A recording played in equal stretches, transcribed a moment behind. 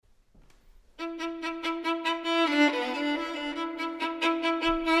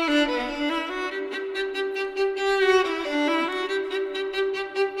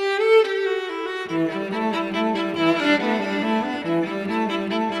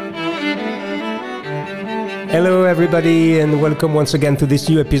Hello everybody and welcome once again to this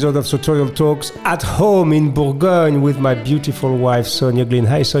new episode of Sartorial Talks at home in Bourgogne with my beautiful wife Sonia Glynn.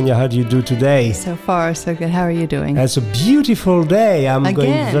 Hi Sonia, how do you do today? So far so good. How are you doing? It's a beautiful day. I'm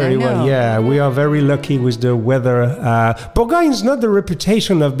Again, going very well. Yeah, we are very lucky with the weather. Bourgogne is not the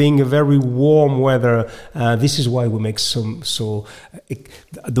reputation of being a very warm weather. This is why we make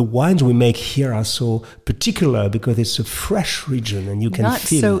the wines we make here are so particular because it's a fresh region and you can not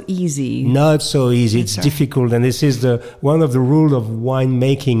feel so easy. Not so easy. It's difficult. And this is one of the rules of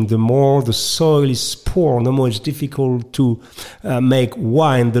winemaking. The more the soil is poor, the more it's difficult to make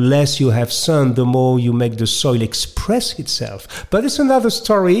wine. The less you have sun, the more you make the soil express itself. But it's another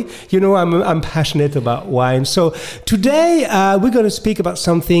story. You know, I'm passionate about wine. So today we're going to speak about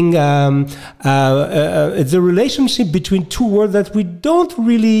something, the relationship between two words that we don't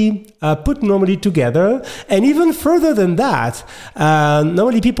really put normally together. And even further than that,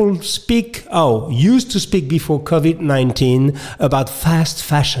 normally people used to speak before COVID-19 about fast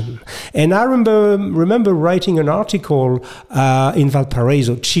fashion. And I remember writing an article in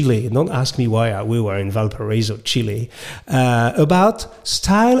Valparaiso, Chile. Don't ask me why we were in Valparaiso, Chile, about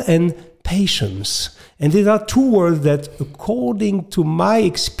style and patience. And these are two words that, according to my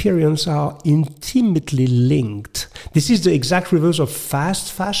experience, are intimately linked. This is the exact reverse of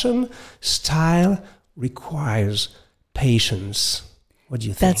fast fashion. Style requires patience. What do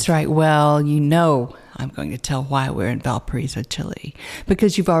you think? That's right. Well, you know, I'm going to tell why we're in Valparaiso, Chile,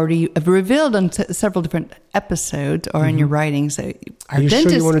 because you've already revealed on several different episodes or in your writings that our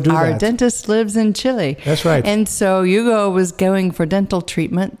dentist lives in Chile. That's right. And so Hugo was going for dental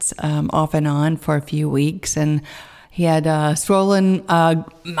treatments off and on for a few weeks, and he had a swollen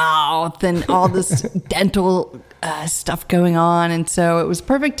mouth and all this dental stuff going on, and so it was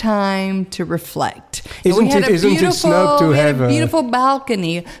perfect time to reflect. Isn't it snug to have a beautiful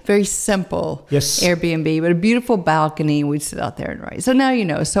balcony? Very simple Airbnb, but a beautiful balcony. We'd sit out there and write. So now you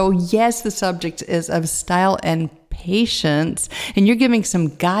know. So yes, the subject is of style and patience, and you're giving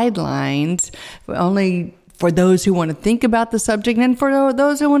some guidelines only for those who want to think about the subject, and for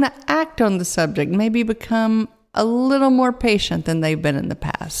those who want to act on the subject, maybe become a little more patient than they've been in the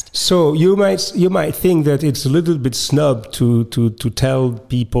past. So you might think that it's a little bit snub to tell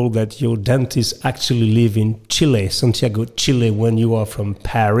people that your dentist actually live in Chile, Santiago, Chile, when you are from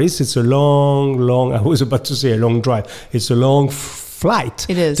Paris. It's a long, I was about to say a long drive. It's a long flight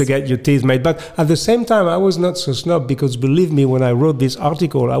to get your teeth made. But at the same time, I was not so snub because, believe me, when I wrote this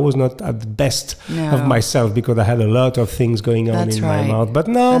article, I was not at the best of myself because I had a lot of things going on my mouth. But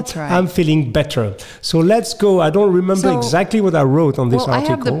now I'm feeling better. So let's go. I don't remember exactly what I wrote on this article. I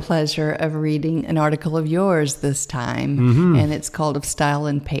have the pleasure of reading an article of yours this time, and it's called Of Style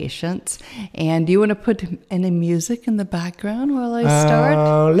and Patience. And do you want to put any music in the background while I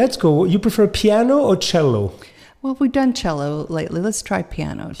start? Let's go. You prefer piano or cello? Well, we've done cello lately. Let's try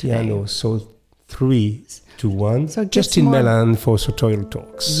piano today. Piano. So 3, 2, 1. So Justin Melan for Sartorial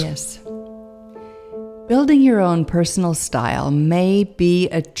Talks. Yes. Building your own personal style may be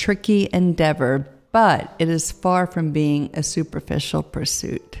a tricky endeavor, but it is far from being a superficial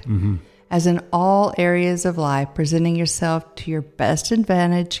pursuit. As in all areas of life, presenting yourself to your best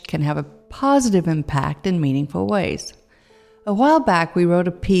advantage can have a positive impact in meaningful ways. A while back, we wrote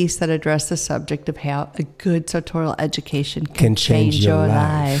a piece that addressed the subject of how a good sartorial education can change your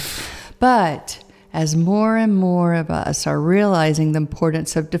life. But as more and more of us are realizing the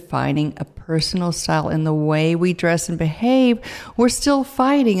importance of defining a personal style in the way we dress and behave, we're still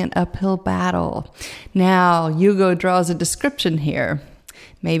fighting an uphill battle. Now, Hugo draws a description here.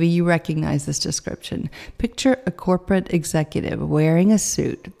 Maybe you recognize this description. Picture a corporate executive wearing a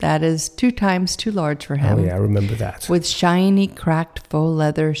suit that is 2 times too large for him. Oh, yeah, I remember that. With shiny, cracked faux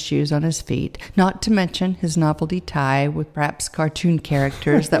leather shoes on his feet, not to mention his novelty tie with perhaps cartoon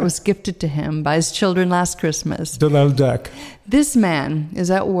characters that was gifted to him by his children last Christmas. Donald Duck. This man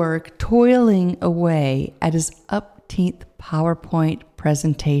is at work toiling away at his upteenth PowerPoint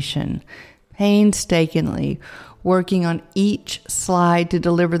presentation, painstakingly working on each slide to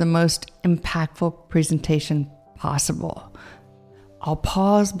deliver the most impactful presentation possible. I'll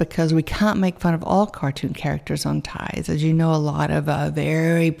pause because we can't make fun of all cartoon characters on ties. As you know, a lot of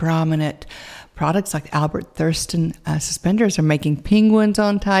very prominent products like Albert Thurston suspenders are making penguins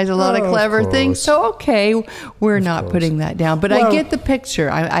on ties, a lot of clever things. So, we're not putting that down. But I get the picture.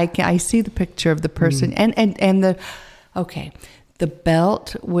 I see the picture of the person and the... Okay. The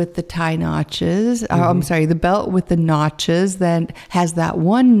belt with the tie notches, the belt with the notches that has that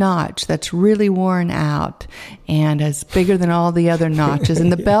one notch that's really worn out and is bigger than all the other notches.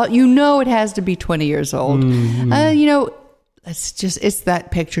 And the belt, it has to be 20 years old. it's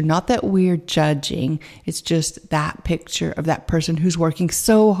that picture, not that we're judging. It's just that picture of that person who's working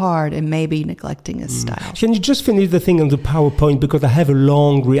so hard and maybe neglecting his style. Can you just finish the thing on the PowerPoint? Because I have a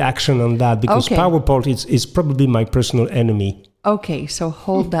long reaction on that, because PowerPoint is probably my personal enemy. Okay, so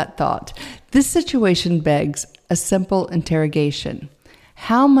hold that thought. This situation begs a simple interrogation.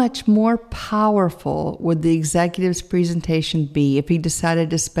 How much more powerful would the executive's presentation be if he decided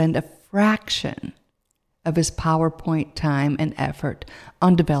to spend a fraction of his PowerPoint time and effort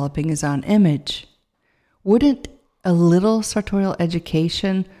on developing his own image? Wouldn't a little sartorial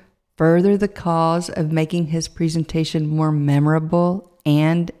education further the cause of making his presentation more memorable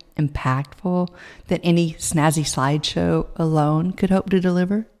and impactful than any snazzy slideshow alone could hope to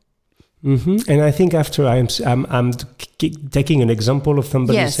deliver? Mm-hmm. And I think after I'm taking an example of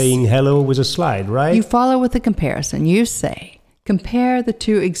somebody saying hello with a slide, right? You follow with a comparison. You say, compare the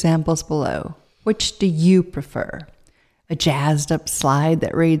two examples below. Which do you prefer? A jazzed up slide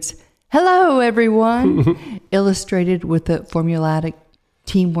that reads, "Hello, everyone," illustrated with a formulaic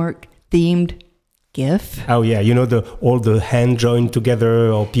teamwork themed GIF. Oh yeah, all the hand joined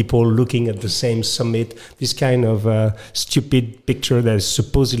together, or people looking at the same summit. This kind of stupid picture that is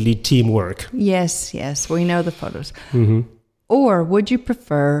supposedly teamwork. Yes, we know the photos. Mm-hmm. Or would you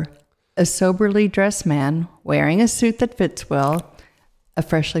prefer a soberly dressed man wearing a suit that fits well, a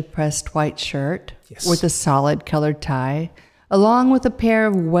freshly pressed white shirt with a solid colored tie, along with a pair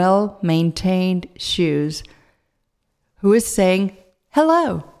of well-maintained shoes, who is saying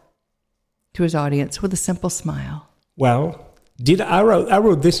hello to his audience with a simple smile? Well, I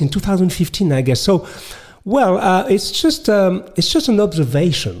wrote this in 2015, I guess. So, it's just an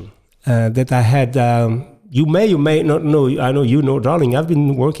observation that I had. You may not know. I know you know, darling. I've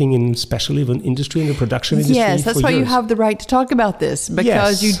been working in special event industry, in the production industry. Yes, that's why you have the right to talk about this,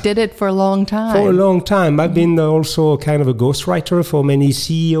 because you did it for a long time. For a long time. I've been also kind of a ghostwriter for many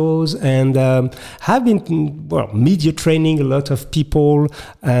CEOs, and have been media training a lot of people,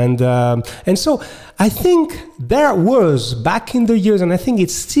 and so I think there was back in the years, and I think it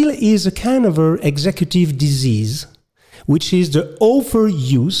still is a kind of an executive disease, which is the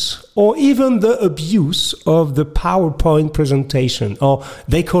overuse or even the abuse of the PowerPoint presentation, or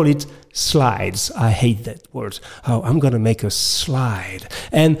they call it slides. I hate that word. Oh, I'm going to make a slide.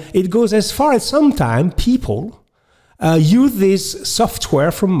 And it goes as far as sometimes people use this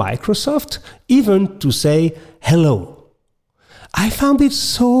software from Microsoft even to say hello. I found it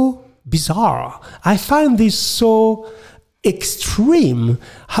so bizarre. I find this so extreme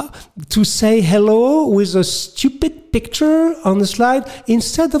to say hello with a stupid picture on the slide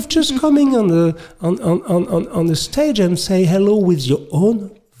instead of just coming on the stage and say hello with your own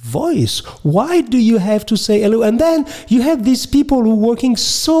voice. Why do you have to say hello? And then you have these people who are working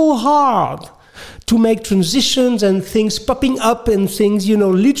so hard to make transitions and things popping up and things,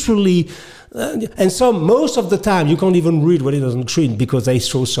 literally. And so most of the time you can't even read what it is on the screen because they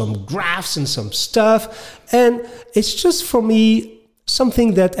show some graphs and some stuff. And it's just, for me,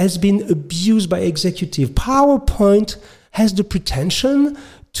 something that has been abused by executive. PowerPoint has the pretension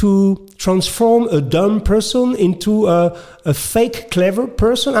to transform a dumb person into a fake clever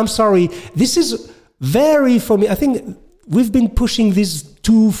person. I'm sorry. This is very, for me, I think we've been pushing this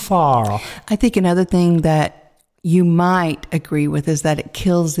too far. I think another thing that you might agree with is that it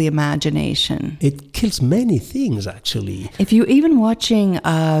kills the imagination. It kills many things, actually. If you even watching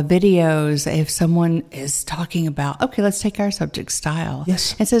videos, if someone is talking about, okay, let's take our subject, style.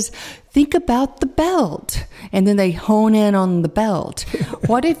 Yes. It says, think about the belt. And then they hone in on the belt.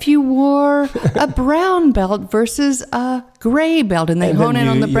 What if you wore a brown belt versus a gray belt? And they hone in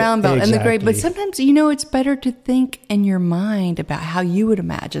on the brown belt and the gray. But sometimes, it's better to think in your mind about how you would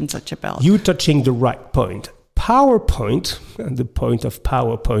imagine such a belt. You're touching the right point. PowerPoint, and the point of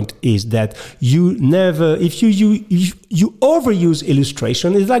PowerPoint is that you never, if you overuse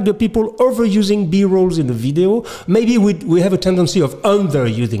illustration, it's like the people overusing B-rolls in the video. Maybe we have a tendency of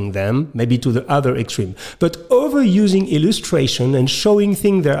underusing them, maybe to the other extreme. But overusing illustration and showing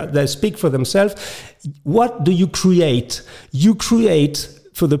things that speak for themselves, what do you create? You create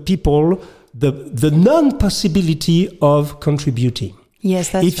for the people the non-possibility of contributing. Yes,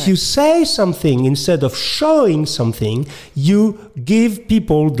 that's right. If you say something instead of showing something, you give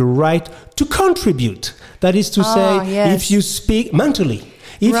people the right to contribute. That is to say, if you speak mentally,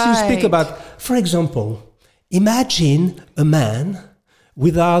 if you speak about, for example, imagine a man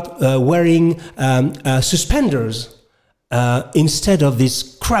without wearing suspenders instead of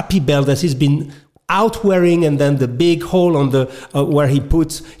this crappy belt that he's been out wearing, and then the big hole on the where he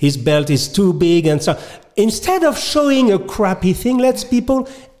puts his belt is too big, and so instead of showing a crappy thing, let's people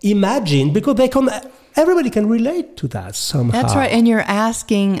imagine, because they can everybody can relate to that somehow. That's right. And you're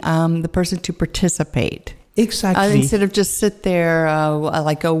asking the person to participate. Exactly. Instead of just sit there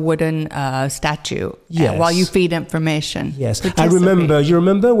like a wooden statue while you feed information. Yes. I remember, you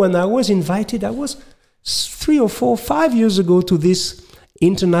remember when I was invited, I was 3 or 4, 5 years ago to this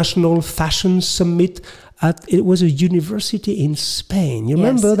international fashion summit. It was a university in Spain. You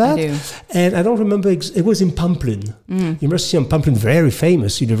remember that? I do. And I don't remember, it was in Pamplona. University in Pamplona, very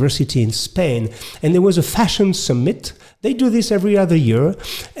famous university in Spain. And there was a fashion summit. They do this every other year.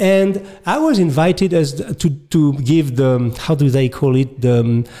 And I was invited as to give the, how do they call it,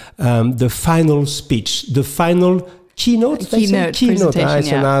 the final speech, the final keynote presentation, that's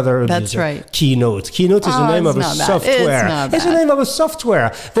another. That's right. Keynote is the name of a software. It's the name of a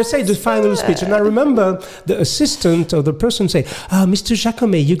software. They say the final speech. And I remember the assistant or the person say, Mr.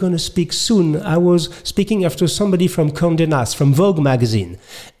 Jacomet, you're going to speak soon. I was speaking after somebody from Condé Nast, from Vogue magazine.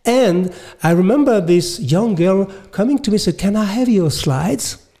 And I remember this young girl coming to me and said, can I have your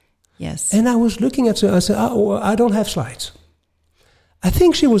slides? Yes. And I was looking at her. I said, I don't have slides. I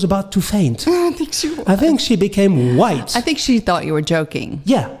think she was about to faint. I think she was. I think she became white. I think she thought you were joking.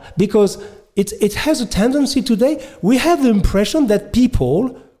 Yeah, because it has a tendency today. We have the impression that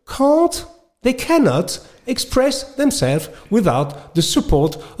people cannot express themselves without the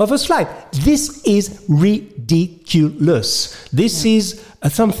support of a slide. This is ridiculous. This is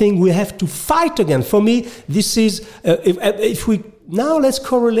something we have to fight against. For me, this is, if we... Now let's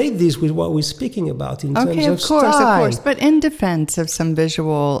correlate this with what we're speaking about in terms of style. Of course. But in defense of some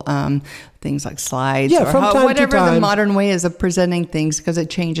visual things like slides or whatever the modern way is of presenting things, because it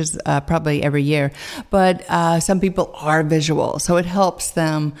changes probably every year. But some people are visual, so it helps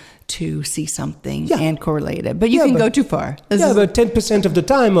them to see something and correlate it. But you can go too far. But 10% of the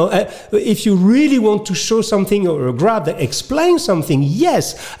time, if you really want to show something or a graph that explains something,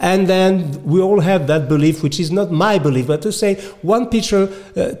 yes. And then we all have that belief, which is not my belief, but to say one picture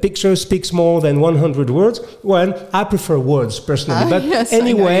speaks more than 100 words. Well, I prefer words personally. But yes,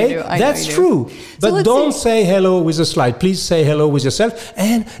 anyway, that's true. But don't say hello with a slide. Please say hello with yourself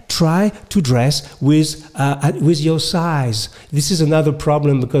and try to dress with your size. This is another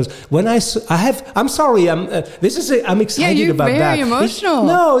problem, because when I'm excited about that. You're very emotional.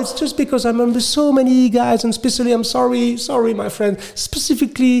 No, it's just because I'm under so many guys, and especially, I'm sorry, my friend,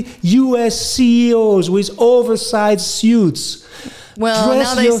 specifically US CEOs with oversized suits. Well,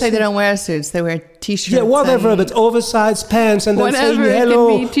 now they say they don't wear suits; they wear T-shirts. Yeah, whatever, but oversized pants, and then saying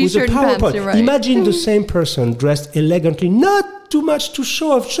hello with a PowerPoint. Right. Imagine the same person dressed elegantly, not too much to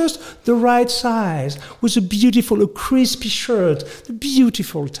show off, just the right size, with a crispy shirt, a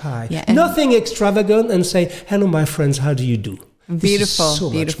beautiful tie. Yeah, nothing extravagant, and say, hello, my friends, how do you do?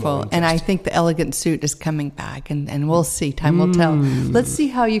 Beautiful. And I think the elegant suit is coming back, and we'll see. Time will tell. Let's see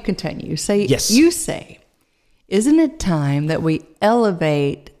how you continue. You say, isn't it time that we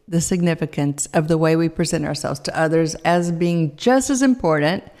elevate the significance of the way we present ourselves to others as being just as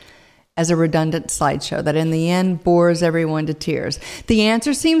important as a redundant slideshow that in the end bores everyone to tears? The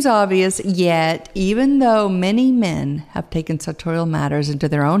answer seems obvious, yet even though many men have taken sartorial matters into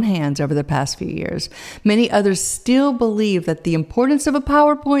their own hands over the past few years, many others still believe that the importance of a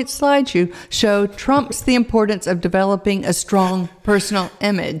PowerPoint slideshow trumps the importance of developing a strong personal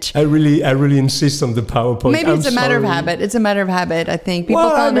image. I really insist on the PowerPoint. Maybe it's a matter of habit. It's a matter of habit, I think. People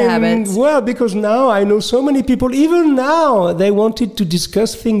find habits. Well, because now I know so many people, even now, they wanted to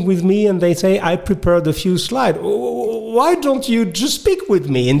discuss things with me, and they say, I prepared a few slides. Why don't you just speak with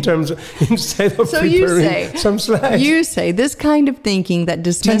me instead of preparing some slides? You say this kind of thinking that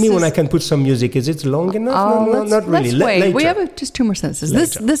dismisses... Tell me when I can put some music. Is it long enough? No, not really. Let's wait. Later. We have just 2 more sentences.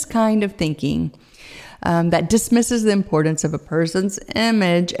 This kind of thinking that dismisses the importance of a person's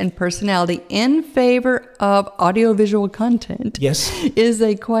image and personality in favor of audiovisual content is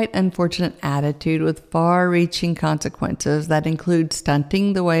a quite unfortunate attitude with far-reaching consequences that include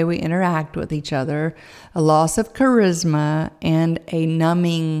stunting the way we interact with each other, a loss of charisma, and a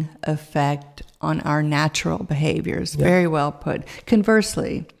numbing effect on our natural behaviors. Very well put.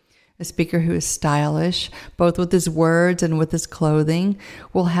 Conversely, a speaker who is stylish, both with his words and with his clothing,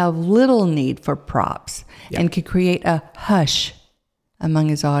 will have little need for props and can create a hush among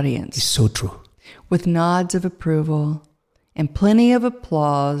his audience. It's so true. With nods of approval and plenty of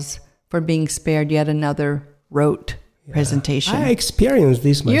applause for being spared yet another rote presentation. I experienced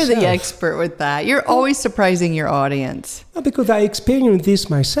this myself. You're the expert with that. You're always surprising your audience. Because I experienced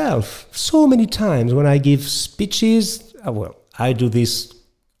this myself so many times when I give speeches. I do this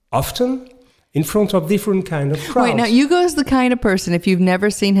often, in front of different kind of crowds. Wait, now Hugo's the kind of person, if you've never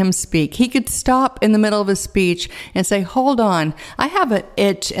seen him speak, he could stop in the middle of a speech and say, hold on, I have an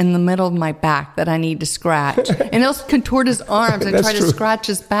itch in the middle of my back that I need to scratch. And he'll contort his arms and try to scratch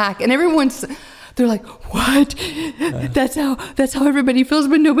his back. And they're like, what? That's how everybody feels,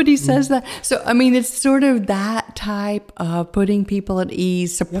 but nobody says that. So, I mean, it's sort of that type of putting people at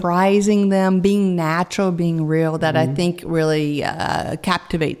ease, surprising them, being natural, being real, that I think really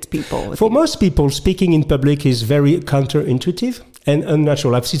captivates people. For most people, speaking in public is very counterintuitive and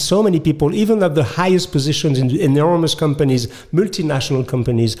unnatural. I've seen so many people, even at the highest positions in enormous companies, multinational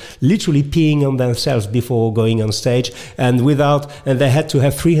companies, literally peeing on themselves before going on stage, and they had to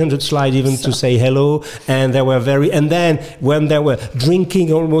have 300 slides even to say hello, and then when they were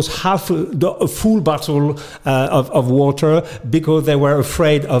drinking almost half a full bottle of water because they were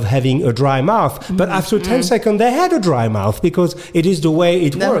afraid of having a dry mouth. But after 10 seconds, they had a dry mouth because it is the way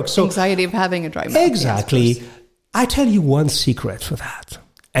it works. So anxiety of having a dry mouth. Exactly. Yes, I tell you one secret for that,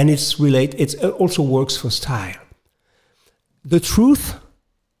 and it also works for style. The truth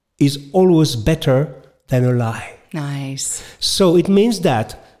is always better than a lie. Nice. So it means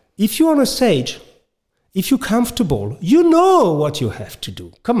that if you're on a stage, if you're comfortable, you know what you have to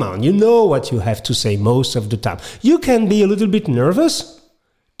do. Come on, you know what you have to say most of the time. You can be a little bit nervous.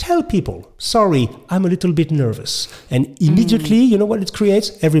 Tell people, sorry, I'm a little bit nervous. And immediately, you know what it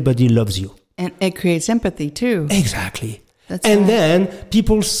creates? Everybody loves you. And it creates empathy too. Exactly. That's and right. then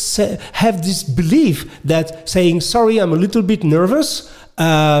people have this belief that saying, sorry, I'm a little bit nervous,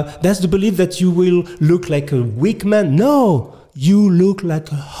 that's the belief that you will look like a weak man. No, you look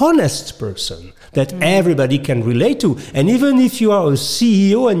like a honest person that everybody can relate to. And even if you are a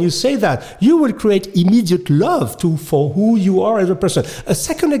CEO and you say that, you will create immediate love for who you are as a person. A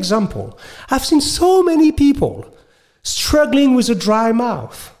second example, I've seen so many people struggling with a dry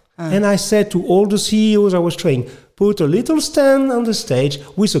mouth. And I said to all the CEOs I was training, put a little stand on the stage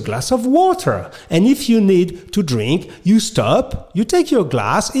with a glass of water. And if you need to drink, you stop, you take your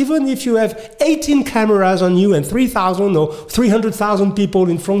glass, even if you have 18 cameras on you and 3,000 or 300,000 people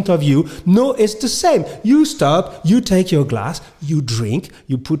in front of you. No, it's the same. You stop, you take your glass, you drink,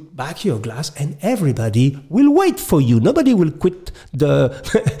 you put back your glass, and everybody will wait for you. Nobody will quit the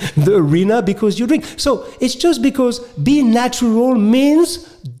arena because you drink. So it's just because being natural means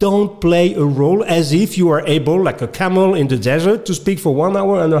don't play a role as if you are able, like a camel in the desert, to speak for 1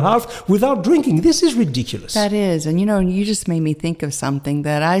 hour and a half without drinking. This is ridiculous. That is. And you just made me think of something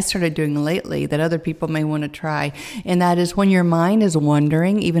that I started doing lately that other people may want to try. And that is when your mind is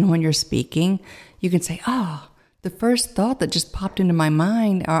wandering, even when you're speaking, you can say, the first thought that just popped into my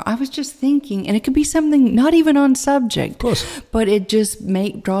mind, or I was just thinking, and it could be something not even on subject, of course, but it just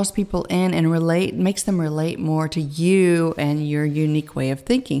draws people in and makes them relate more to you and your unique way of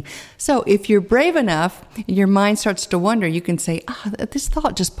thinking. So if you're brave enough, your mind starts to wander, you can say, this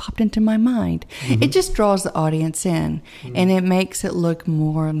thought just popped into my mind. Mm-hmm. It just draws the audience in, and it makes it look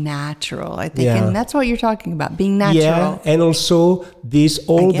more natural, I think. Yeah. And that's what you're talking about, being natural. Yeah, and also these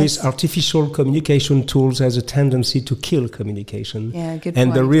artificial communication tools has a tendency to kill communication. Yeah, good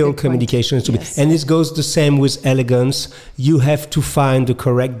and point. The real Good communication point. is to Yes. be. And it goes the same with elegance. You have to find the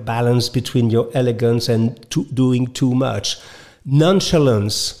correct balance between your elegance and doing too much.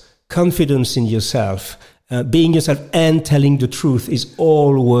 Nonchalance, confidence in yourself, being yourself and telling the truth is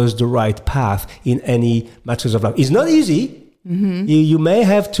always the right path in any matters of life. It's not easy. Mm-hmm. You may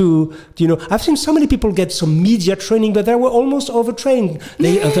have to, I've seen so many people get some media training, but they were almost overtrained.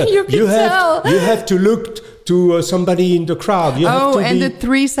 You have to look to somebody in the crowd. The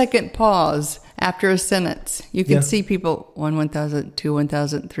 3-second pause after a sentence. You can see people 1, 1,000, 2,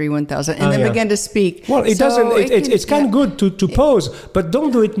 1,000, 3, 1,000, and then begin to speak. Well, it's kind of good to pause, but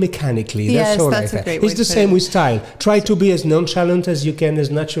don't do it mechanically. Yes, that's all that's a great way It's the same with style. Try to be as nonchalant as you can, as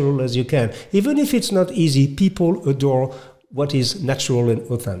natural as you can. Even if it's not easy, people adore what is natural and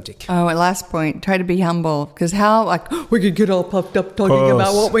authentic. Oh, and last point, try to be humble. Because we could get all puffed up talking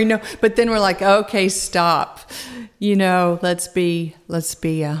about what we know. But then we're like, okay, stop. Let's be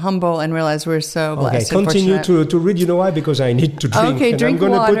humble and realize we're so blessed. Okay, continue to read. You know why? Because I need to drink. Okay, drink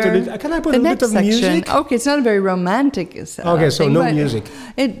water. Can I put a bit of music? Okay, it's not a very romantic thing, no music.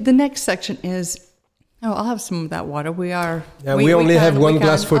 The next section is... Oh, I'll have some of that water. We only have one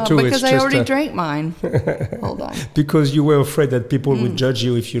glass for two. Because I already drank mine. Hold on. Because you were afraid that people would judge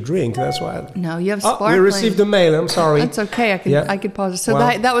you if you drink. That's why. No, you have sparkling. We received the mail. I'm sorry. That's okay. I could pause it. So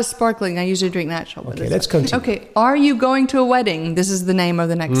that was sparkling. I usually drink natural. Okay, let's continue. Okay, are you going to a wedding? This is the name of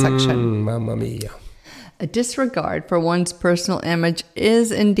the next section. Mamma mia. A disregard for one's personal image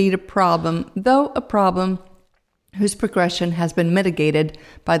is indeed a problem, though a problem whose progression has been mitigated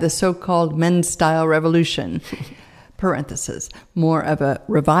by the so-called men's style revolution, parenthesis, more of a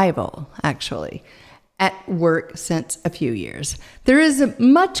revival, actually, at work since a few years. There is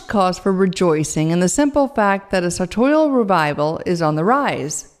much cause for rejoicing in the simple fact that a sartorial revival is on the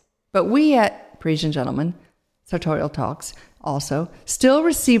rise. But we at Parisian Gentlemen, Sartorial Talks, also still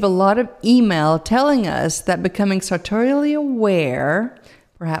receive a lot of email telling us that becoming sartorially aware,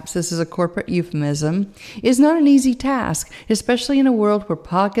 perhaps this is a corporate euphemism, is not an easy task, especially in a world where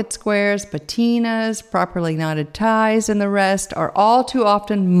pocket squares, patinas, properly knotted ties, and the rest are all too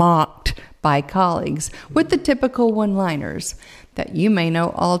often mocked by colleagues with the typical one-liners that you may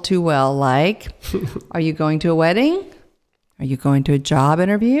know all too well, like, are you going to a wedding? Are you going to a job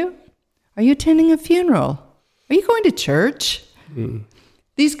interview? Are you attending a funeral? Are you going to church?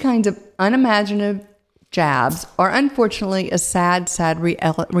 These kinds of unimaginative jabs are unfortunately a sad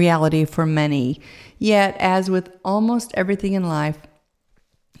reality for many. Yet, as with almost everything in life,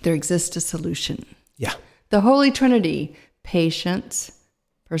 there exists a solution. Yeah. The Holy Trinity: patience,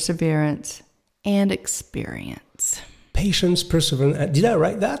 perseverance, and experience. Patience, perseverance. Did I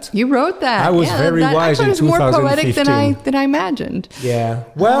write that? You wrote that. I was very wise in 2015. It was more poetic than I imagined. Yeah.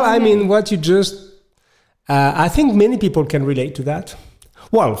 Well, I mean, what you just... I think many people can relate to that.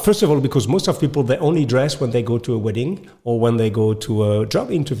 Well, first of all, because most of people, they only dress when they go to a wedding or when they go to a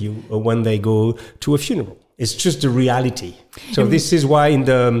job interview or when they go to a funeral. It's just the reality. So this is why in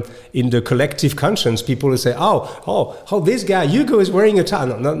the collective conscience, people will say, oh, this guy, Hugo is wearing a tie.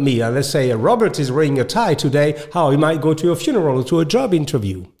 No, not me. Let's say Robert is wearing a tie today. He might go to a funeral or to a job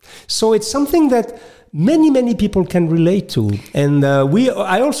interview. So it's something that many people can relate to. And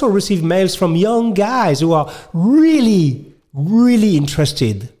I also receive mails from young guys who are really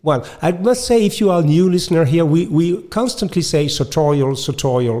interested. Well, I must say, if you are a new listener here, we constantly say sartorial.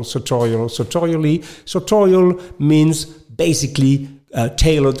 Sartorial means basically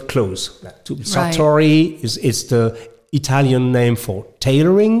tailored clothes. Sartori is the Italian name for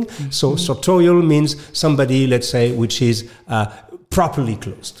tailoring. Mm-hmm. So sartorial means somebody, let's say, which is properly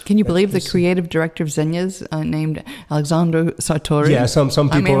closed. Can you believe the creative director of Zegna's named Alessandro Sartori? Yeah, some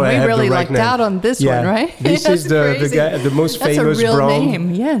people we have really the right lucked name. out on this one, right? This is the guy, the most famous That's a real blonde.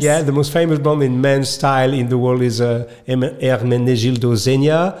 name, yes. Yeah, the most famous blonde in men's style in the world is Ermenegildo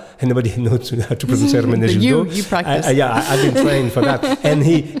Zegna, and nobody knows how to pronounce Ermenegildo. You practice. I've been trained for that. And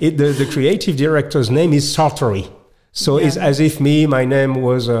the creative director's name is Sartori. So it's as if my name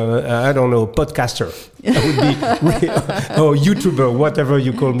was, podcaster. I would be, or YouTuber, whatever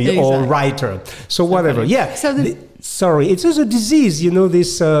you call me, exactly. Or writer. So whatever. Yeah. So it's just a disease,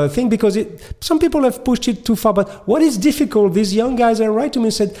 this thing, because some people have pushed it too far. But what is difficult, these young guys are right to me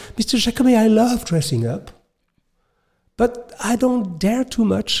and said, Mr. Jacomet, I love dressing up, but I don't dare too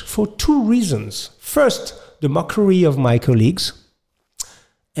much for two reasons. First, the mockery of my colleagues.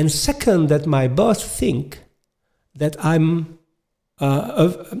 And second, that my boss think that I'm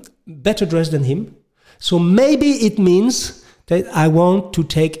better dressed than him. So maybe it means that I want to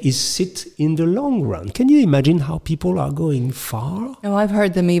take his seat in the long run. Can you imagine how people are going far? No, I've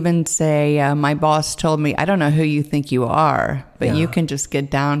heard them even say, my boss told me, I don't know who you think you are, but you can just get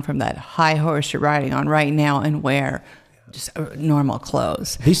down from that high horse you're riding on right now and wear just normal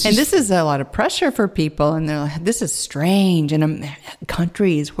clothes. This is a lot of pressure for people, and they're like, this is strange. In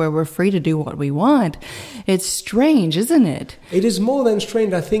countries where we're free to do what we want, it's strange, isn't it? It is more than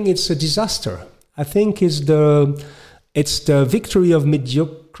strange. I think it's a disaster. I think it's the victory of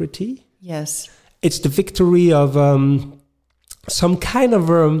mediocrity. Yes. It's the victory of some kind of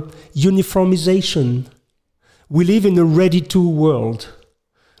uniformization. We live in a ready-to world.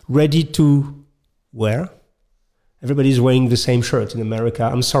 Ready to wear. Everybody's wearing the same shirt in America.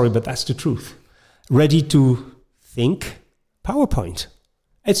 I'm sorry, but that's the truth. Ready to think, PowerPoint.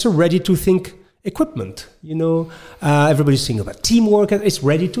 It's a ready to think equipment. Everybody's thinking about teamwork. It's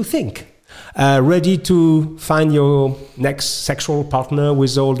ready to think. Ready to find your next sexual partner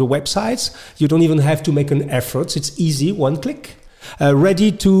with all the websites. You don't even have to make an effort. It's easy, one click.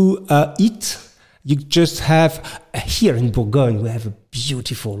 Ready to eat. You just have, here in Bourgogne, we have a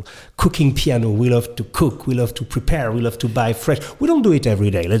beautiful cooking piano. We love to cook, we love to prepare, we love to buy fresh. We don't do it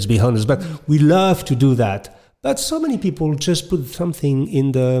every day, let's be honest, but we love to do that. But so many people just put something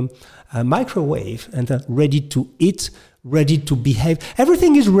in the microwave and are ready to eat ready to behave.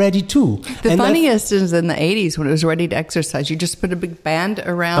 Everything is ready too. The funniest is in the 80s when it was ready to exercise. You just put a big band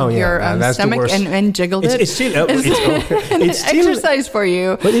around your stomach and jiggled it. It's still it's exercise for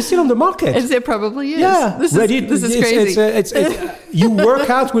you. But it's still on the market. It probably is. Yeah, this is crazy. It's you work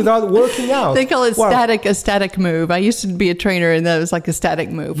out without working out. They call it a static move. I used to be a trainer, and that was like a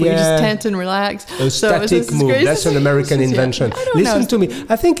static move. Where you just tense and relax. A static move. Crazy. That's an American invention. Listen to me.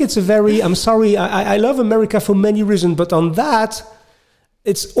 I think it's a very. I'm sorry. I love America for many reasons, but on that,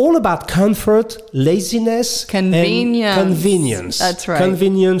 it's all about comfort, laziness, convenience. And convenience. That's right.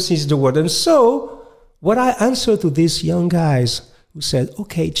 Convenience is the word. And so, what I answer to these young guys who said,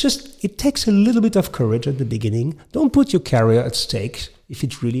 okay, it takes a little bit of courage at the beginning. Don't put your career at stake if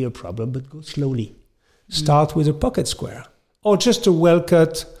it's really a problem, but go slowly. Start with a pocket square or just a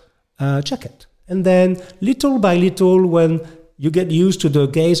well-cut jacket. And then little by little, when you get used to the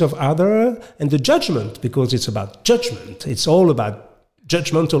gaze of other and the judgment, because it's about judgment. It's all about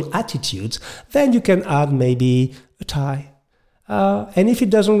judgmental attitudes. Then you can add maybe a tie. And if it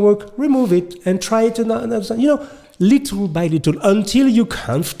doesn't work, remove it and try it another time. Little by little, until you're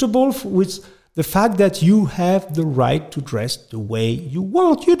comfortable with the fact that you have the right to dress the way you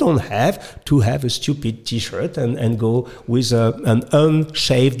want. You don't have to have a stupid T-shirt and go with an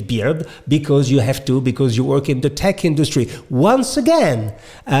unshaved beard because you work in the tech industry. Once again,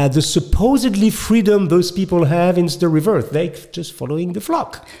 the supposedly freedom those people have is the reverse. They're just following the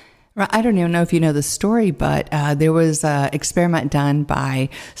flock. I don't even know if you know the story, but there was an experiment done by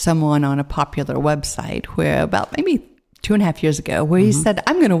someone on a popular website where about maybe 2.5 years ago, where he said,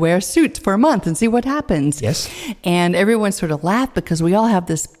 I'm going to wear suits for a month and see what happens. Yes. And everyone sort of laughed because we all have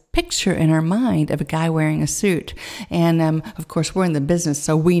this picture in our mind of a guy wearing a suit. And of course, we're in the business,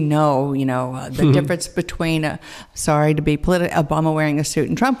 so we know, the difference between, sorry to be political, Obama wearing a suit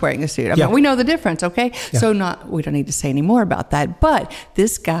and Trump wearing a suit. I mean, we know the difference, okay? Yeah. So we don't need to say any more about that. But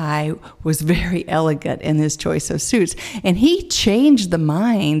this guy was very elegant in his choice of suits. And he changed the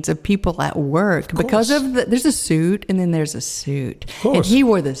minds of people at work because there's a suit and then there's a suit. And he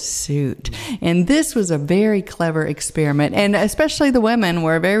wore the suit. And this was a very clever experiment. And especially the women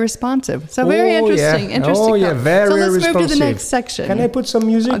were very responsive. So very interesting. Very responsive. So let's move to the next section. Can I put some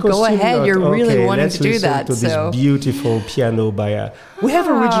music? Go ahead. You're really wanting to do that. Let's listen to this beautiful piano by we have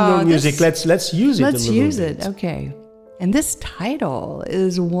original music. Let's use it. Let's use it. Okay. And this title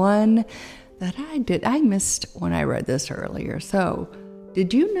is one that I missed when I read this earlier. So,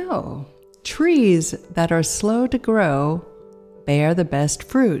 did you know trees that are slow to grow bear the best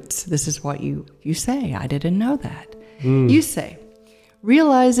fruits? This is what you say. I didn't know that. You say,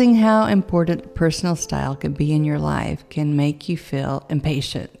 realizing how important personal style can be in your life can make you feel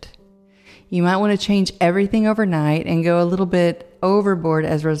impatient. You might want to change everything overnight and go a little bit overboard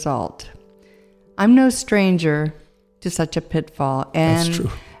as a result. I'm no stranger to such a pitfall. And that's true.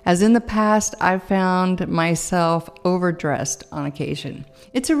 As in the past, I've found myself overdressed on occasion.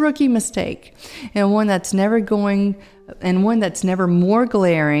 It's a rookie mistake, and one that's never more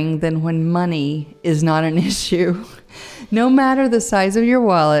glaring than when money is not an issue. No matter the size of your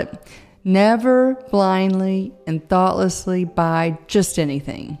wallet, never blindly and thoughtlessly buy just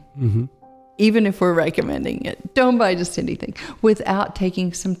anything. Even if we're recommending it, don't buy just anything without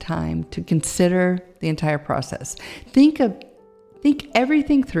taking some time to consider the entire process. Think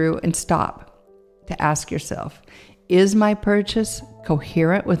everything through and stop to ask yourself, is my purchase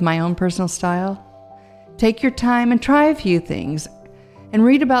coherent with my own personal style? Take your time and try a few things and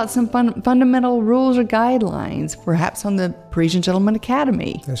read about some fundamental rules or guidelines, perhaps on the Parisian Gentleman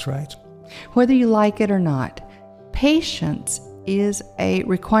Academy. That's right. Whether you like it or not, patience is a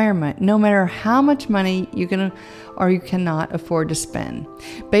requirement, no matter how much money you can or you cannot afford to spend.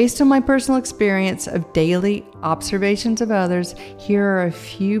 Based on my personal experience of daily observations of others, here are a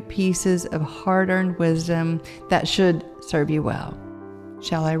few pieces of hard-earned wisdom that should serve you well.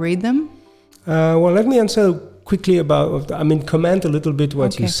 Shall I read them? Well, let me answer quickly comment a little bit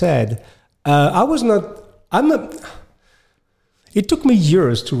what you said. It took me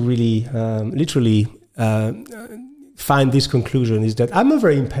years to really, literally, find this conclusion, is that I'm a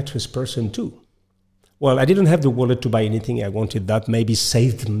very impetuous person too. Well, I didn't have the wallet to buy anything I wanted. That maybe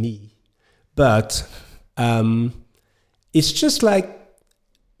saved me. But it's just like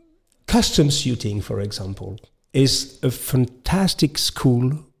custom suiting, for example, is a fantastic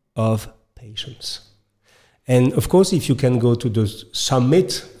school of patience. And of course, if you can go to the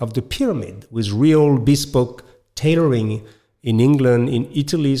summit of the pyramid with real bespoke tailoring in England, in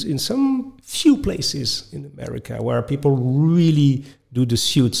Italy, in some few places in America where people really do the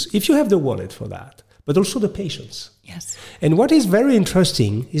suits, if you have the wallet for that, but also the patience. Yes. And what is very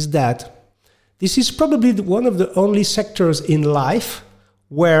interesting is that This is probably one of the only sectors in life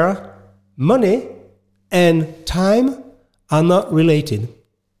where money and time are not related.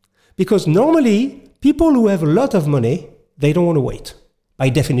 Because normally, people who have a lot of money, they don't want to wait. By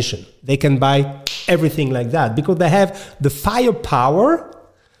definition, they can buy everything like that because they have the firepower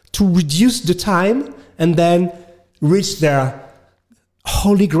to reduce the time and then reach their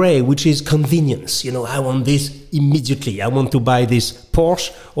holy grail, which is convenience. I want this immediately. I want to buy this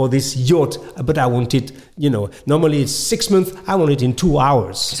Porsche or this yacht, but I want it, normally it's 6 months. I want it in 2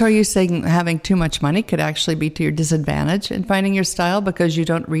 hours. So are you saying having too much money could actually be to your disadvantage in finding your style because you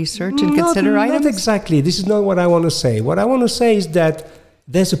don't research and consider items? Not exactly. This is not what I want to say. What I want to say is that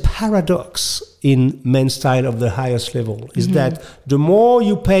there's a paradox in men's style of the highest level, is that the more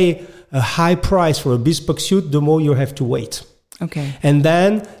you pay a high price for a bespoke suit, the more you have to wait. Okay. And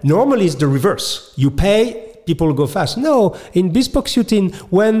then normally it's the reverse. You pay, people go fast. No, in bespoke suiting,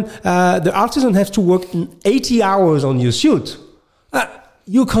 when the artisan has to work 80 hours on your suit,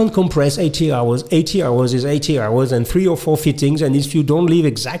 you can't compress 80 hours. 80 hours is 80 hours and 3 or 4 fittings. And if you don't live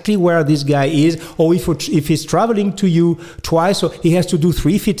exactly where this guy is, or if he's traveling to you twice, so he has to do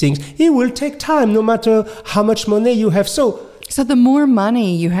 3 fittings, it will take time no matter how much money you have. So the more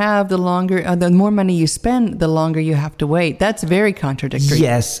money you have, the more money you spend, the longer you have to wait. That's very contradictory.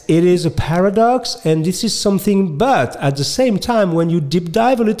 Yes, it is a paradox, and this is something, but at the same time, when you deep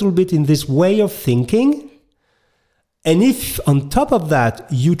dive a little bit in this way of thinking, and if on top of that,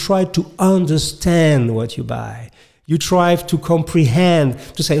 you try to understand what you buy, you try to comprehend,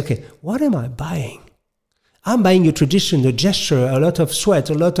 to say, okay, what am I buying? I'm buying a tradition, a gesture, a lot of sweat,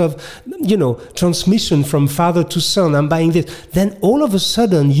 a lot of, transmission from father to son. I'm buying this. Then all of a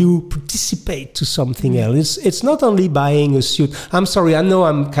sudden you participate to something else. It's not only buying a suit. I'm sorry, I know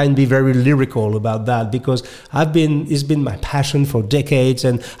I'm kind of be very lyrical about that because it's been my passion for decades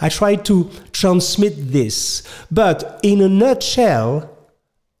and I try to transmit this. But in a nutshell,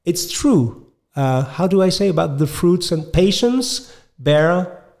 it's true. How do I say about the fruits and patience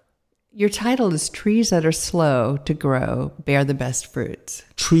bear? Your title is Trees That Are Slow to Grow Bear the Best Fruits.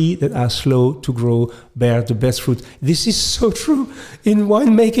 Trees that are slow to grow bear the best fruit. This is so true in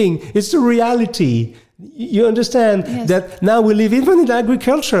winemaking. It's the reality. You understand that now we live even in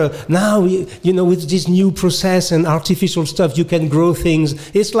agriculture. Now, with this new process and artificial stuff, you can grow things.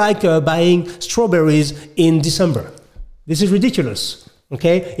 It's like buying strawberries in December. This is ridiculous.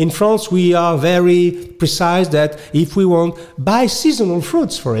 Okay, in France, we are very precise that if we want, buy seasonal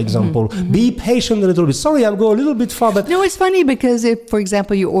fruits, for example. Be patient a little bit. Sorry, I'm going a little bit far, but... No, it's funny because if, for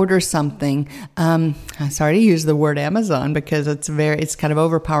example, you order something, I'm sorry to use the word Amazon because it's kind of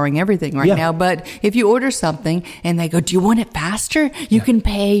overpowering everything right now, but if you order something and they go, do you want it faster? You can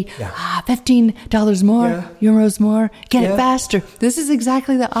pay $15 more, euros more, get it faster. This is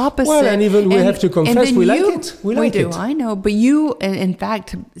exactly the opposite. Well, and even we have to confess, we like it. We do, I know, but you, in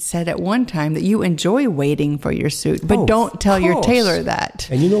fact, said at one time that you enjoy waiting for your suit, but don't tell your tailor that.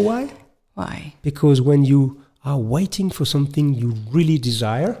 And you know why? Why? Because when you are waiting for something you really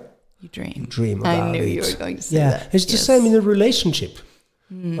desire, you dream. About it. I knew you were going to say that. It's the same in a relationship,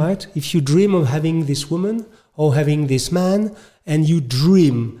 right? If you dream of having this woman or having this man, and you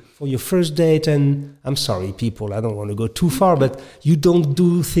dream for your first date, and I'm sorry, people, I don't want to go too far, but you don't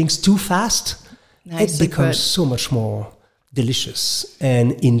do things too fast, it becomes so much more delicious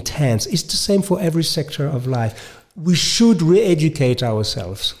and intense. It's the same for every sector of life. We should re-educate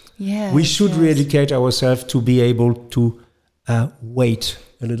ourselves. We should re-educate ourselves to be able to wait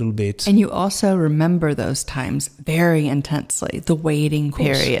a little bit. And you also remember those times very intensely, the waiting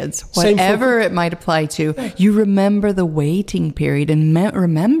periods. Whatever it might apply to, you remember the waiting period, and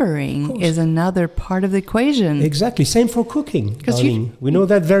remembering is another part of the equation. Exactly. Same for cooking. We know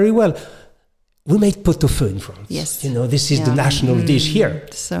that very well. We make pot-au-feu in France. Yes. This is the national dish here.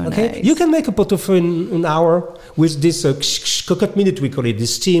 So nice. You can make a pot-au-feu in an hour with this cocotte minute, we call it,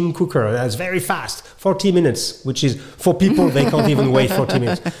 this steam cooker. That's very fast, 40 minutes, which is, for people, they can't even wait 40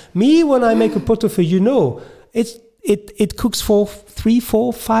 minutes. Me, when I make a pot-au-feu, it cooks for 3,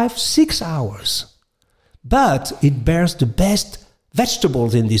 4, 5, 6 hours. But it bears the best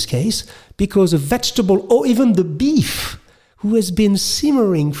vegetables in this case, because a vegetable, or even the beef, who has been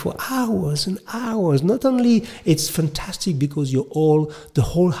simmering for hours and hours. Not only it's fantastic because the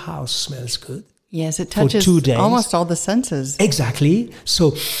whole house smells good. Yes, it touches 2 days. Almost all the senses. Exactly.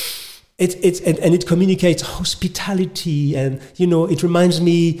 So it communicates hospitality, and it reminds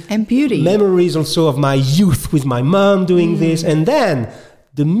me and beauty, memories also of my youth with my mom doing this. And then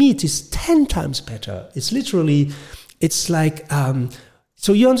the meat is 10 times better. It's literally, it's like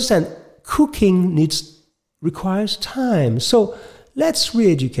so you understand, cooking requires time. So let's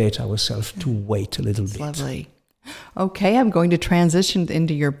re-educate ourselves to wait a little bit. Lovely. Okay, I'm going to transition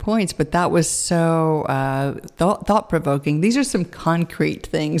into your points, but that was so thought-provoking. These are some concrete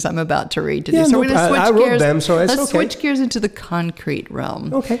things I'm about to read today. Yeah, so no, we're going to switch I wrote gears. them, so it's Let's okay. switch gears into the concrete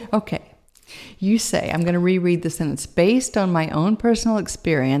realm. Okay. You say, I'm going to reread the sentence, based on my own personal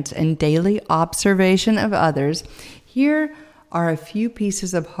experience and daily observation of others, here are a few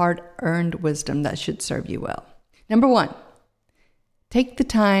pieces of hard-earned wisdom that should serve you well. Number 1, take the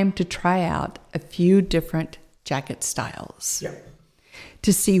time to try out a few different jacket styles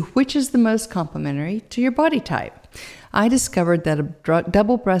to see which is the most complementary to your body type. I discovered that a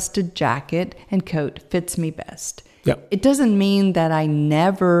double-breasted jacket and coat fits me best. It doesn't mean that I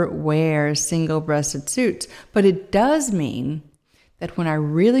never wear single-breasted suits, but it does mean that when I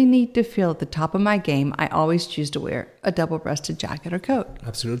really need to feel at the top of my game, I always choose to wear a double-breasted jacket or coat.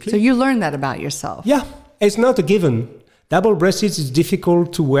 Absolutely. So you learned that about yourself. Yeah, it's not a given. Double-breasted is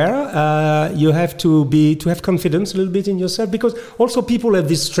difficult to wear. You have to have confidence a little bit in yourself, because also people have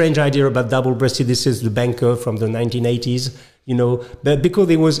this strange idea about double-breasted. This is the banker from the 1980s, but because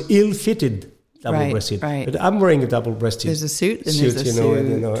it was ill-fitted. Double-breasted. Right. But I'm wearing a double-breasted There's a suit and there's a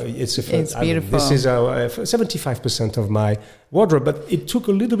suit. It's beautiful. This is 75% of my wardrobe, but it took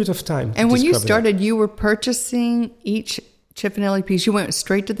a little bit of time. And when you started, you were purchasing each Cifanelli piece. You went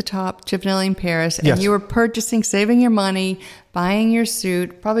straight to the top, Cifanelli in Paris, and you were purchasing, saving your money, buying your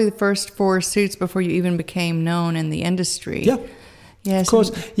suit, probably the first 4 suits before you even became known in the industry. Yeah. Yes. Of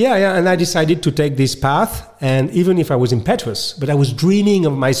course. Yeah. And I decided to take this path. And even if I was impetuous, but I was dreaming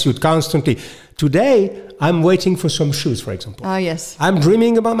of my suit constantly. Today, I'm waiting for some shoes, for example. Oh, yes. I'm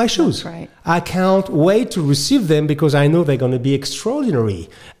dreaming about my shoes. That's right. I can't wait to receive them because I know they're going to be extraordinary.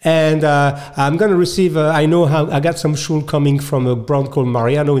 And I'm going to receive, I got some shoes coming from a brand called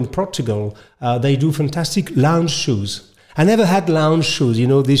Mariano in Portugal. They do fantastic lounge shoes. I never had lounge shoes,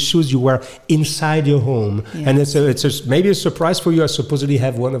 these shoes you wear inside your home. Yes. And it's maybe a surprise for you. I supposedly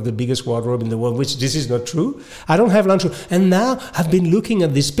have one of the biggest wardrobe in the world, which this is not true. I don't have lounge shoes. And now I've been looking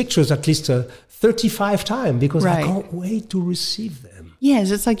at these pictures at least 35 times because I can't wait to receive them.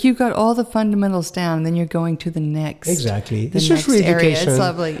 Yes, it's like you got all the fundamentals down and then you're going to the next. Exactly. It's just re-education. It's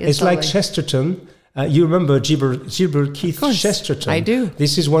lovely. It's like Chesterton. You remember Gilbert Keith Chesterton? I do.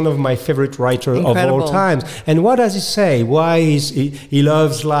 This is one of my favorite writers of all times. And what does he say? Why he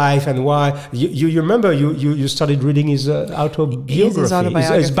loves life, and why? You remember you started reading his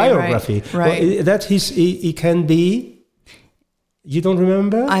autobiography, his biography. Right. Well, that he can be. You don't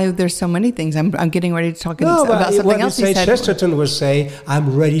remember? There's so many things. I'm getting ready to talk about something else he said. Chesterton was saying,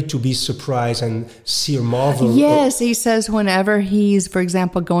 I'm ready to be surprised and see a marvel. Yes, he says whenever he's, for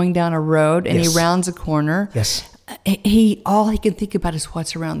example, going down a road and he rounds a corner, all he can think about is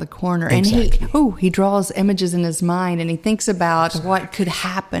what's around the corner. Exactly. And he draws images in his mind and he thinks about what could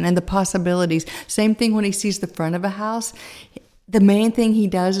happen and the possibilities. Same thing when he sees the front of a house. The main thing he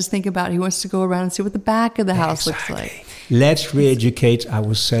does is think about, he wants to go around and see what the back of the house looks like. Let's re-educate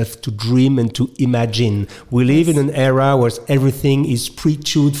ourselves to dream and to imagine. We live in an era where everything is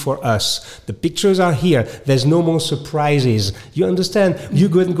pre-chewed for us. The pictures are here. There's no more surprises. You understand? You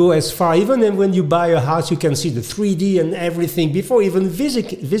can go as far. Even when you buy a house, you can see the 3D and everything before even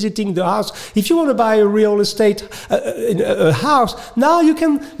visiting the house. If you want to buy a real estate a house, now you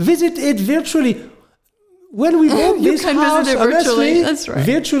can visit it virtually. When we bought this house, honestly,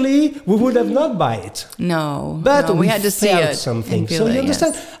 virtually, we would have not buy it. No, but we had to see it. Something. So you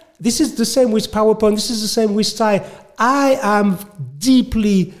understand? This is the same with PowerPoint. This is the same with style. I am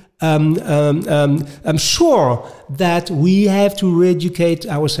deeply, I'm sure that we have to re-educate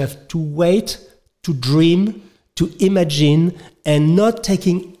ourselves to wait, to dream, to imagine, and not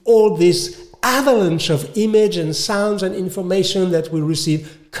taking all this avalanche of image and sounds and information that we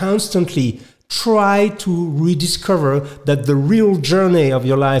receive constantly. Try to rediscover that the real journey of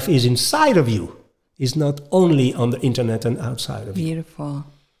your life is inside of you, is not only on the internet and outside of you. Beautiful.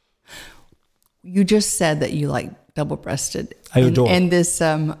 You just said that you like double-breasted. I adore. And this,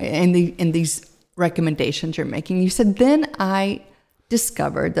 in these recommendations you're making, you said, then I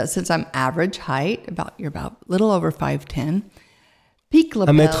discovered that since I'm average height, you're about a little over 5'10", peak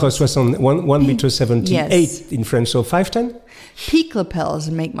lapels. 1 meter 78 in French, so 5'10". Peak lapels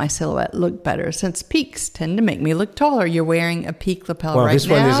make my silhouette look better, since peaks tend to make me look taller. You're wearing a peak lapel right now. Well, this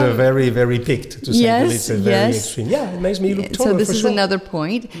one is a very, very peaked, to say the least. Very extreme. Yeah, it makes me look taller. So this is another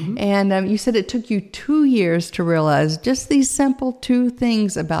point. Mm-hmm. And you said it took you 2 years to realize just these simple 2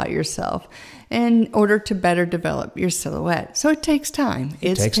 things about yourself in order to better develop your silhouette. So it takes time.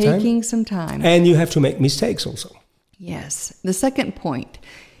 It's taking some time. And you have to make mistakes also. Yes. The second point,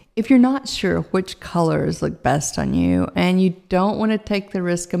 If you're not sure which colors look best on you and you don't want to take the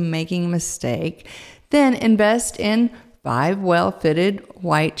risk of making a mistake, then invest in 5 well-fitted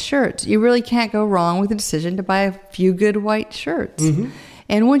white shirts. You really can't go wrong with the decision to buy a few good white shirts.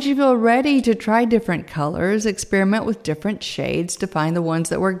 And once you feel ready to try different colors, experiment with different shades to find the ones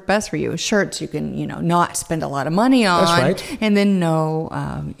that work best for you. Shirts you can, not spend a lot of money on. That's right. And then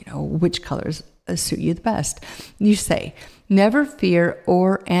know, which colors suit you the best. You say, never fear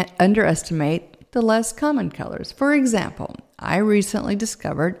or underestimate the less common colors. For example, I recently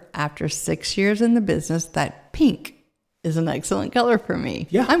discovered after 6 years in the business that pink is an excellent color for me.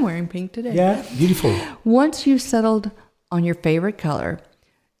 Yeah. I'm wearing pink today. Yeah, beautiful. Once you've settled on your favorite color,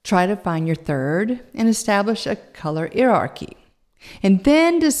 try to find your third and establish a color hierarchy. And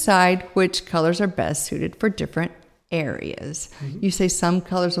then decide which colors are best suited for different areas. You say some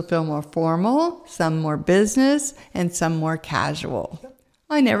colors will feel more formal, some more business, and some more casual.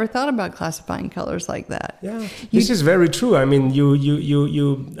 I never thought about classifying colors like that. Yeah, this is very true. I mean,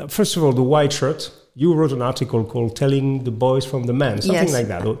 you first of all, the white shirt, you wrote an article called Telling the Boys from the Men, something like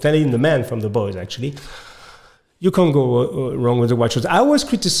that, or Telling the Men from the Boys, actually. You can't go wrong with the white shirt. I was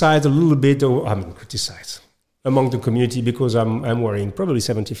criticized a little bit, criticized among the community because I'm wearing probably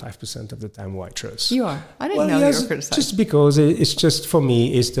 75% of the time white shirts. You are. I didn't know you were criticized. Just because it's just, for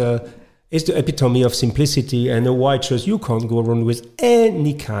me, it's the epitome of simplicity, and a white shirt, you can't go wrong with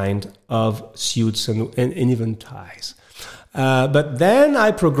any kind of suits and even ties. But then I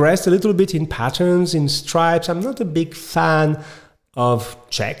progressed a little bit in patterns, in stripes. I'm not a big fan of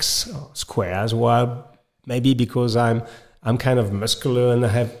checks or squares, maybe because I'm kind of muscular and I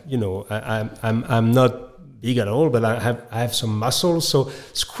have, I'm not big at all, but I have some muscles. So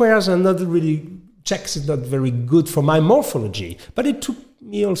squares are not really, checks is not very good for my morphology. But it took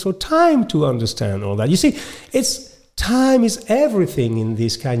me also time to understand all that. You see, time is everything in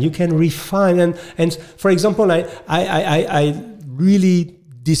this kind. You can refine and for example, I really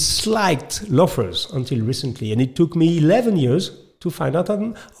disliked loafers until recently, and it took me 11 years to find out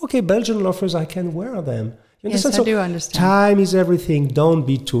that, okay, Belgian loafers, I can wear them. Yes, I do understand. Time is everything. Don't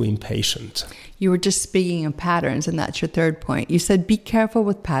be too impatient. You were just speaking of patterns, and that's your third point. You said be careful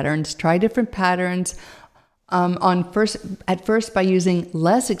with patterns. Try different patterns at first by using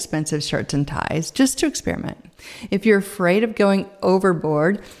less expensive shirts and ties, just to experiment. If you're afraid of going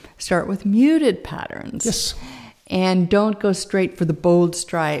overboard, start with muted patterns. Yes. And don't go straight for the bold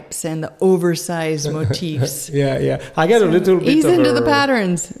stripes and the oversized motifs. Yeah. I get a little bit ease into the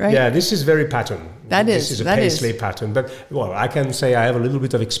patterns, right? Yeah, this is very pattern. This is a paisley pattern. But, I can say I have a little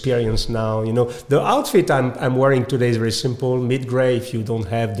bit of experience now. The outfit I'm wearing today is very simple, mid-gray. If you don't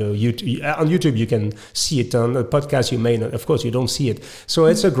have the YouTube, on YouTube, you can see it. On a podcast, you may not. Of course, you don't see it. So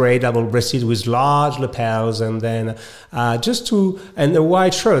it's a gray double-breasted with large lapels, and then and a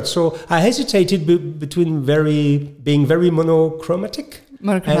white shirt. So I hesitated between being very monochromatic.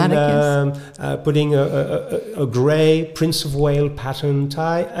 Yes. Putting a gray Prince of Wales pattern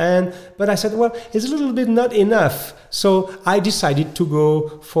tie, but I said, it's a little bit not enough. So I decided to go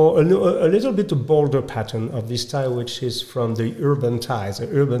for a little bit of bolder pattern of this tie, which is from the Urban Ties. The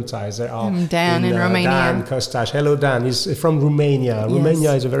Urban Ties, they are Dan in Romania. Dan Costache. Hello, Dan. He's from Romania. Yes.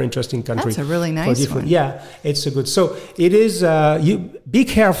 Romania is a very interesting country. That's a really nice one. Yeah, it's a good. So it is. You be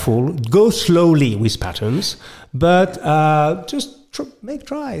careful. Go slowly with patterns, but just. Make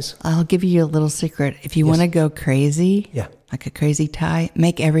tries. I'll give you a little secret. If you want to go crazy, like a crazy tie,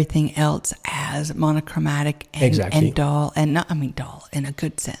 make everything else as monochromatic and dull, and not, dull in a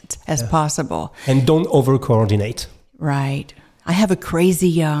good sense, as possible. And don't over-coordinate. Right. I have a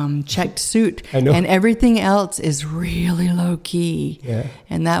crazy checked suit, and everything else is really low-key. Yeah.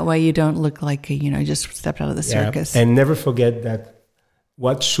 And that way you don't look like, just stepped out of the circus. And never forget that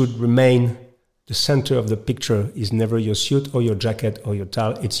what should remain the center of the picture is never your suit or your jacket or your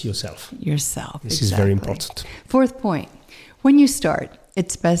towel. It's yourself. This is very important. Fourth point. When you start,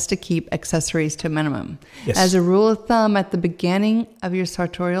 it's best to keep accessories to a minimum. Yes. As a rule of thumb, at the beginning of your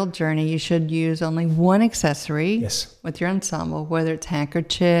sartorial journey, you should use only one accessory with your ensemble, whether it's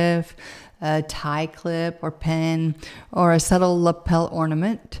handkerchief, a tie clip or pen, or a subtle lapel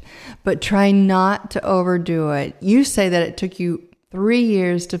ornament. But try not to overdo it. You say that it took you 3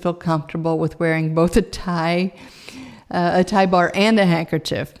 years to feel comfortable with wearing both a tie bar and a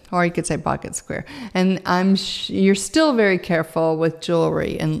handkerchief, or you could say pocket square. And you're still very careful with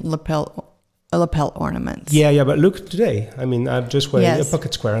jewelry and lapel ornaments. Yeah, but look today. I'm just wearing a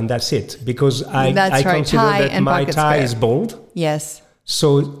pocket square, and that's it. Because I consider that my tie is bold. Yes.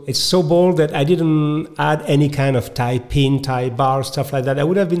 So it's so bold that I didn't add any kind of tie pin, tie bar, stuff like that. I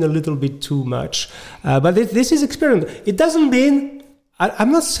would have been a little bit too much. But this is experience. It doesn't mean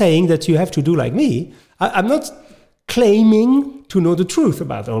I'm not saying that you have to do like me. I'm not claiming to know the truth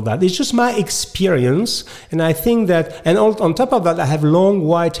about all that. It's just my experience. And I think that, and on top of that, I have long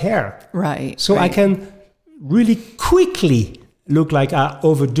white hair. Right. So I can really quickly look like I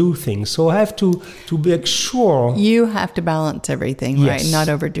overdo things. So I have to make sure. You have to balance everything, Yes. right? Not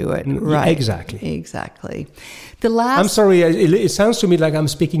overdo it. Right. Exactly. The last. I'm sorry, it sounds to me like I'm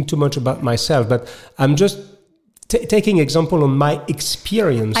speaking too much about myself, but I'm just taking example on my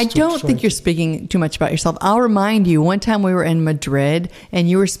experience. I don't think you're speaking too much about yourself. I'll remind you, one time we were in Madrid and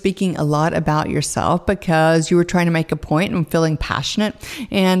you were speaking a lot about yourself because you were trying to make a point and feeling passionate.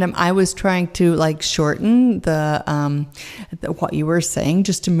 And I was trying to like shorten the what you were saying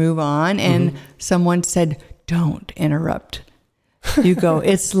just to move on. And someone said, "Don't interrupt." You go,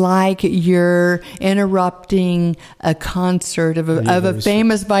 it's like you're interrupting a concert of a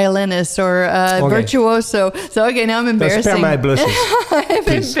famous violinist or a virtuoso. So, okay, now I'm embarrassing. Spare my blushes. I'm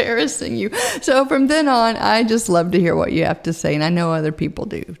embarrassing you. So from then on, I just love to hear what you have to say. And I know other people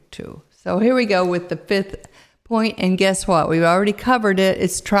do too. So here we go with the fifth point. And guess what? We've already covered it.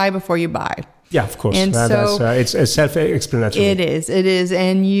 It's try before you buy. Yeah, of course. And so it's self-explanatory. It is.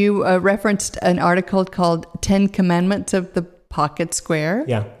 And you referenced an article called 10 Commandments of the Pocket Square.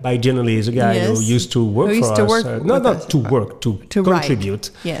 Yeah, by generally is a guy who used to work for us. Not to work, to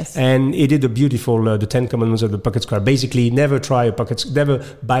contribute. Write. Yes. And he did a beautiful, the 10 Commandments of the Pocket Square. Basically, never buy a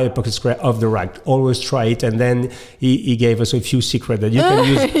pocket square off the rack. Always try it. And then he gave us a few secrets that you can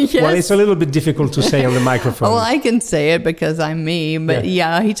use. Yes. Well, it's a little bit difficult to say on the microphone. Well, I can say it because I'm me. But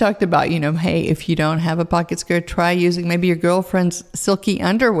yeah, he talked about, hey, if you don't have a pocket square, try using maybe your girlfriend's silky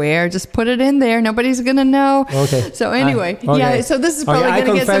underwear. Just put it in there. Nobody's going to know. Okay. So anyway, so this is probably going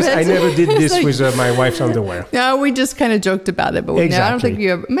to get some hits. I never did this with my wife's underwear. No, we just kind of joked about it, but exactly. No, I don't think you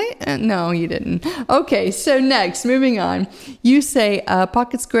ever. No, you didn't. Okay, so next, moving on. You say a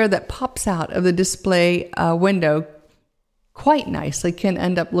pocket square that pops out of the display window quite nicely can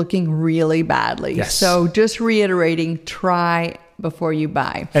end up looking really badly. Yes. So just reiterating, try before you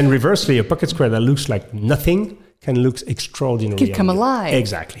buy. And reversely, a pocket square that looks like nothing can look extraordinary. Could come alive.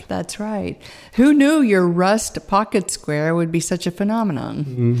 Exactly. That's right. Who knew your rust pocket square would be such a phenomenon?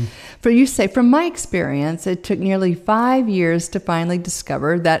 Mm-hmm. For you say, from my experience, it took nearly 5 years to finally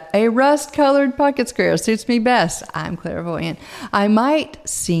discover that a rust-colored pocket square suits me best. I'm clairvoyant. It might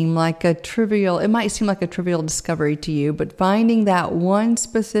seem like a trivial discovery to you, but finding that one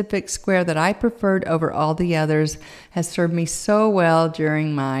specific square that I preferred over all the others has served me so well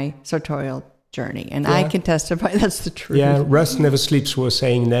during my sartorial journey, and I can testify that's the truth. Yeah, rust never sleeps, was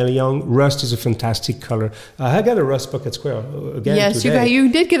saying Neil Young. Rust is a fantastic color. I got a rust pocket square again. Yes, today. you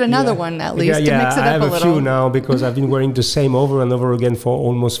did get another one at least to mix it up a little. I have a few now because I've been wearing the same over and over again for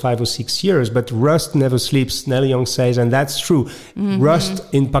almost 5 or 6 years. But rust never sleeps, Neil Young says, and that's true. Mm-hmm. Rust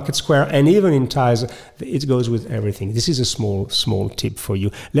in pocket square and even in ties, it goes with everything. This is a small tip for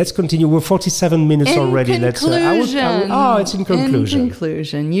you. Let's continue. We're 47 minutes already. Conclusion. It's in conclusion. In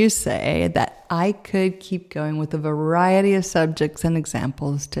conclusion, you say that I could keep going with a variety of subjects and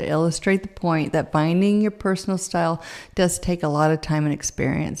examples to illustrate the point that finding your personal style does take a lot of time and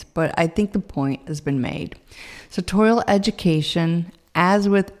experience, but I think the point has been made. Sartorial education, as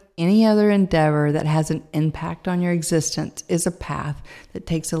with any other endeavor that has an impact on your existence, is a path that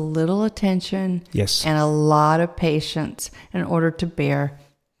takes a little attention and a lot of patience in order to bear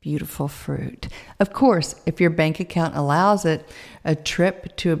beautiful fruit. Of course, if your bank account allows it, a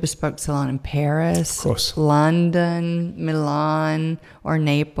trip to a bespoke salon in Paris, London, Milan, or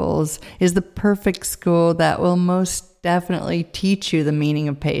Naples is the perfect school that will most definitely teach you the meaning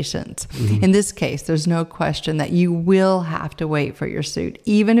of patience. Mm-hmm. In this case, there's no question that you will have to wait for your suit,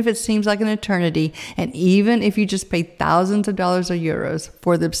 even if it seems like an eternity, and even if you just pay thousands of dollars or euros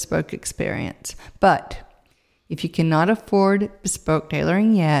for the bespoke experience. But if you cannot afford bespoke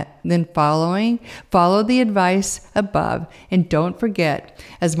tailoring yet, then follow the advice above, and don't forget,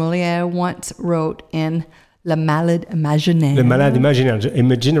 as Molière once wrote in Le Malade Imaginaire. Le Malade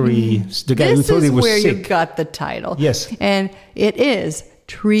Imaginary, the guy who thought he was sick. This is where you got the title. Yes. And it is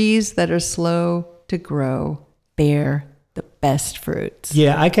trees that are slow to grow bear the best fruits.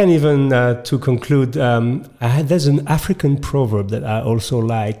 Yeah, I can even, to conclude, there's an African proverb that I also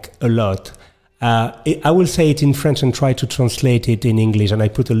like a lot. I will say it in French and try to translate it in English, and I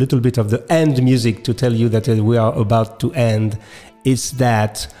put a little bit of the end music to tell you that we are about to end. It's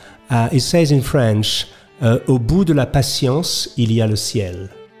that, it says in French, au bout de la patience, il y a le ciel.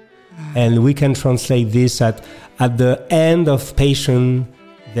 And we can translate this at the end of patience,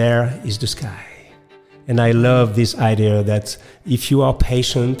 there is the sky. And I love this idea that if you are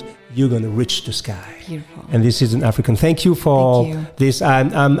patient, you're going to reach the sky. Beautiful. And this is an African. Thank you for this.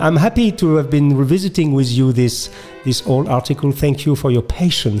 I'm happy to have been revisiting with you this old article. Thank you for your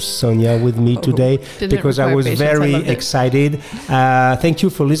patience, Sonia, with me today, because I was very excited. Thank you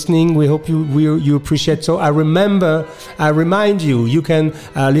for listening. We hope you appreciate. So I remind you, you can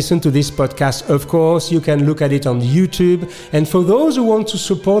listen to this podcast. Of course, you can look at it on YouTube. And for those who want to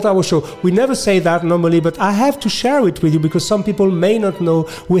support our show, we never say that normally, but I have to share it with you because some people may not know.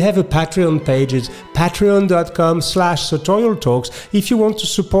 We have a Patreon page. It's patreon.com/Sartorial Talks. If you want to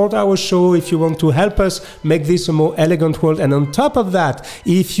support our show, if you want to help us make this a more elegant world, and on top of that,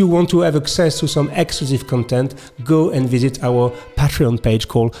 if you want to have access to some exclusive content, go and visit our Patreon page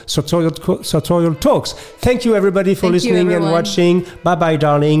called Sartorial Talks. Thank you, everybody, for listening and watching. Bye-bye,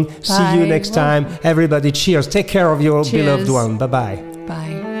 darling. Bye. See you next time. Everybody, cheers. Take care of your beloved one. Bye-bye.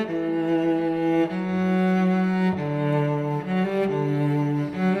 Bye.